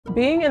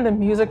Being in the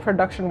music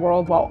production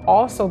world while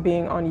also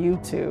being on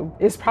YouTube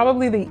is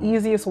probably the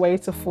easiest way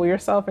to fool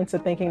yourself into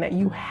thinking that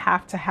you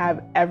have to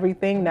have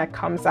everything that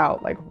comes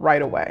out like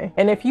right away.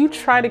 And if you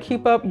try to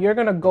keep up, you're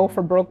gonna go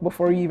for broke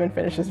before you even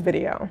finish this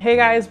video. Hey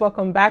guys,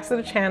 welcome back to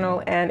the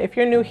channel. And if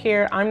you're new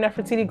here, I'm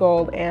Nefertiti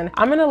Gold and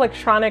I'm an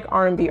electronic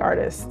R&B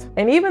artist.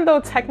 And even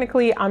though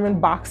technically I'm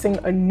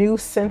unboxing a new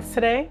synth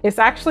today, it's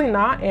actually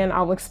not, and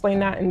I'll explain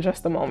that in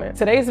just a moment.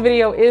 Today's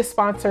video is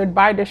sponsored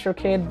by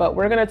DistroKid, but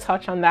we're gonna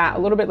touch on that a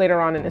little bit later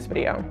on in this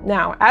video.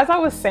 Now, as I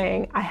was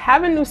saying, I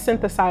have a new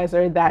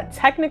synthesizer that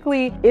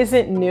technically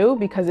isn't new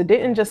because it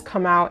didn't just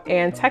come out,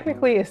 and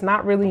technically it's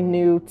not really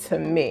new to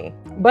me.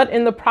 But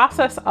in the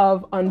process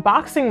of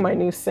unboxing my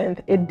new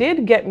synth, it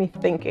did get me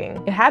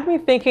thinking. It had me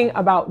thinking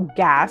about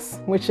gas,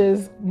 which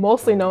is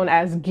mostly known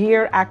as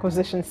gear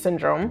acquisition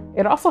syndrome.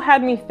 It also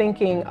had me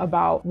thinking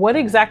about what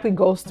exactly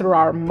goes through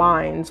our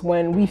minds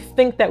when we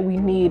think that we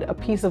need a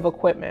piece of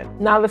equipment.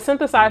 Now, the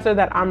synthesizer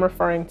that I'm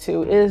referring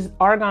to is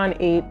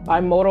Argon8 by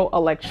Modal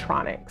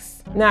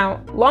Electronics.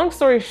 Now, long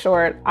story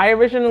short, I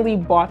originally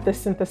bought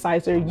this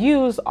synthesizer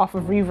used off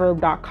of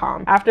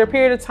Reverb.com. After a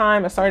period of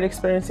time, I started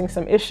experiencing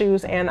some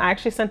issues and I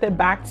actually sent it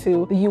back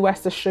to the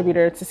US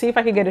distributor to see if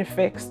I could get it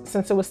fixed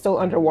since it was still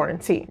under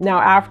warranty. Now,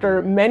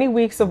 after many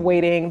weeks of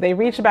waiting, they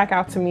reached back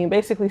out to me and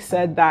basically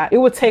said that it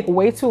would take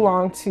way too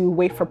long to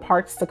wait for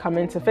parts to come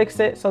in to fix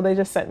it, so they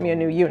just sent me a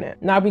new unit.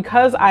 Now,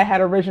 because I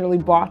had originally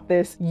bought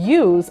this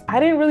used, I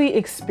didn't really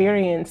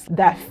experience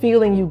that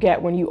feeling you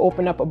get when you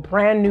open up a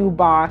brand new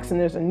box and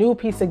there's a new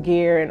piece of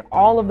gear and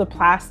all of the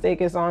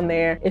plastic is on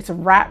there. It's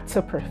wrapped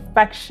to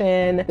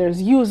perfection.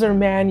 There's user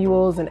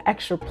manuals and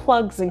extra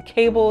plugs and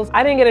cables.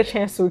 I didn't get a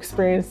chance to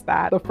experience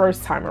that the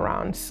first time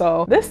around.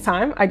 So this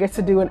time I get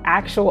to do an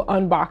actual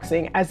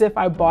unboxing as if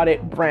I bought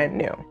it brand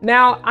new.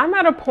 Now, I'm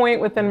at a point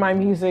within my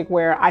music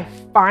where I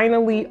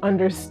finally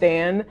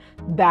understand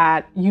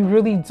that you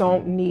really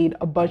don't need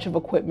a bunch of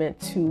equipment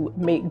to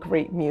make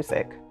great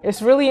music.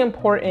 It's really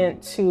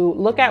important to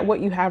look at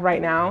what you have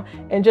right now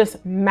and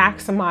just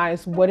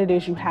maximize what it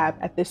is you have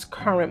at this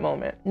current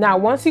moment. Now,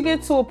 once you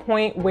get to a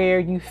point where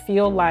you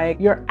feel like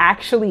you're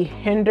actually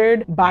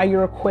hindered by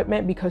your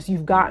equipment because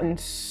you've gotten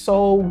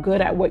so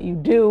good at what you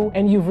do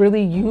and you've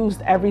really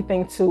used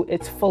everything to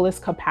its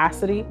fullest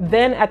capacity,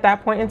 then at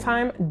that point in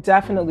time,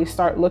 definitely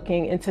start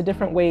looking into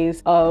different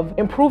ways of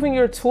improving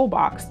your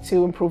toolbox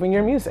to improving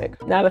your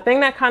music. Now, the thing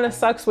that kind of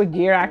sucks with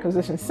gear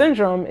acquisition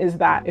syndrome is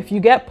that if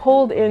you get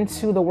pulled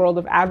into the world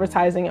of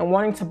advertising and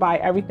wanting to buy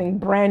everything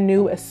brand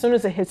new as soon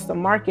as it hits the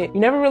market,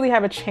 you never really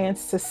have a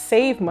chance to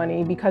save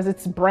money because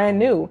it's brand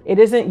new. It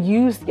isn't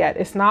used yet.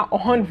 It's not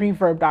on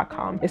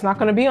Reverb.com. It's not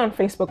going to be on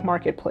Facebook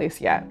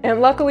Marketplace yet.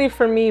 And luckily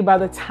for me, by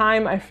the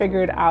time I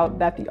figured out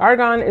that the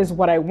Argon is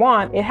what I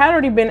want, it had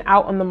already been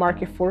out on the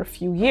market for a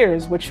few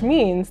years, which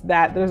means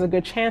that there's a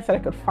good chance that I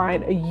could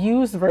find a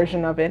used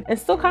version of it and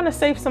still kind of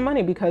save some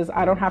money because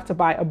I don't have to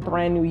buy a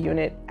brand new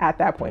unit at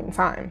that point in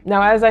time.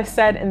 Now, as I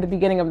said in the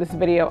beginning of this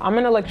video, I'm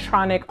an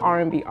electronic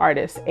R&B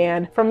artist,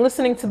 and from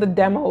listening to the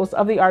demos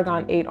of the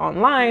Argon8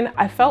 online,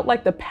 I felt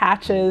like the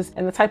patches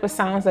and the type of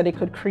sounds that it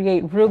could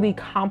create really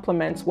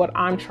complements what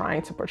I'm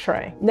trying to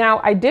portray. Now,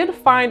 I did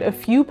find a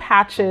few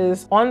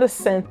patches on the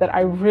synth that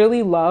I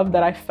really loved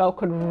that I felt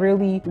could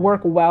really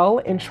work well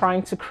in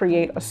trying to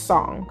create a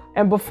song.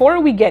 And before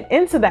we get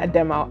into that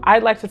demo,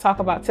 I'd like to talk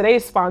about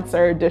today's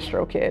sponsor,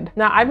 DistroKid.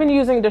 Now, I've been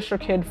using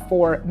DistroKid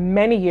for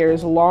many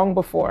years, long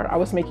before I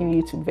was making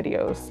YouTube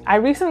videos. I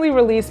recently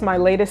released my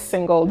latest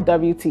single,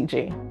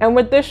 WTG. And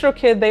with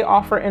DistroKid, they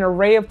offer an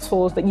array of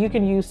tools that you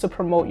can use to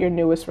promote your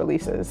newest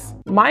releases.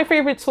 My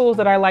favorite tools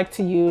that I like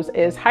to use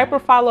is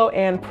Hyperfollow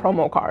and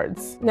promo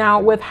cards. Now,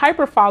 with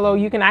Hyperfollow,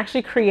 you can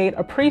actually create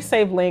a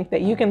pre-save link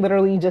that you can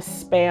literally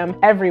just spam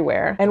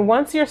everywhere. And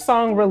once your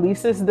song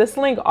releases, this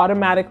link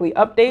automatically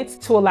updates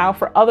to allow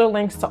for other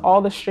links to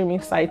all the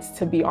streaming sites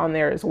to be on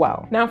there as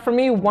well. Now, for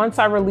me, once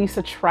I release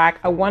a track,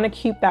 I want to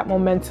keep that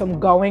momentum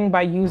going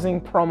by using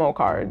promo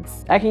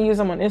cards. I can use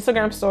them on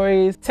Instagram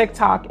stories,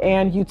 TikTok,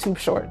 and YouTube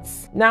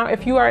Shorts. Now,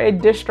 if you are a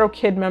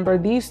DistroKid member,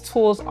 these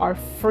tools are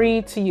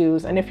free to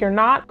use. And if you're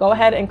not, go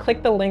ahead and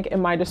click the link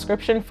in my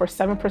description for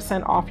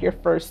 7% off your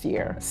first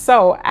year.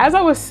 So as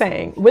I was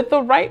saying, with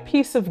the right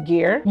piece of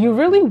gear, you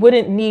really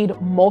wouldn't need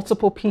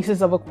multiple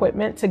pieces of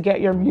equipment to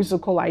get your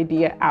musical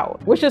idea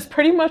out, which is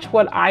pretty much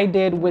what I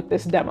did with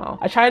this demo.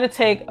 I tried to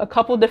take a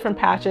couple different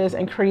patches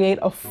and create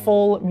a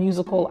full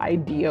musical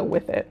idea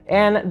with it.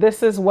 And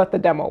this is what the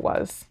demo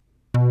was.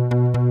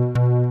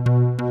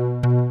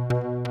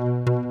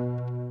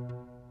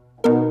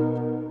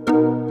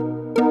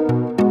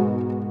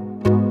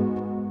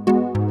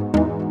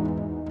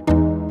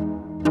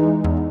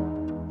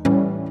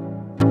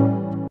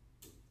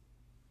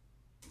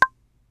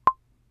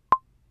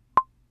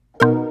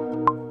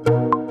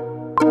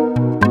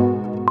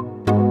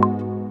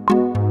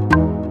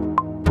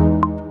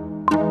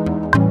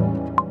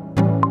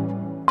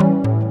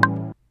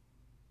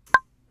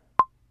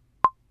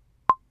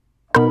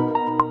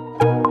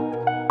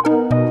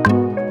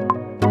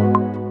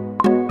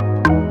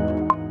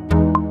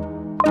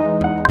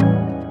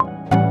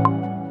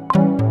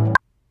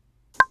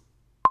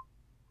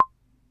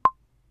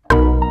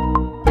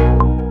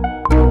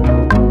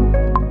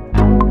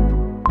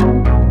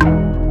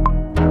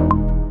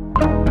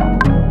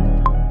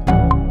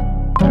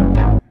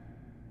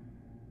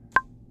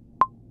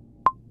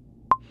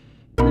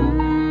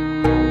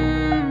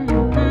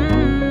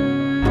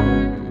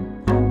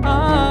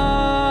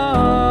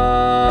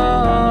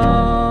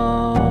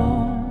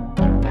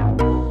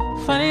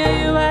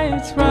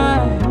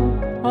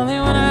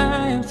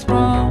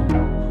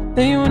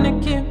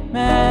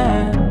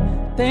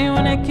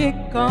 wanna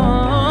kick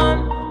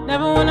on,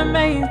 never wanna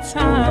make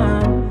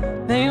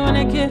time. Then you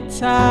wanna get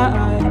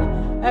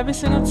tired every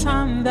single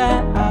time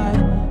that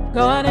I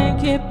go out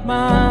and get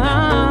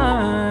mine.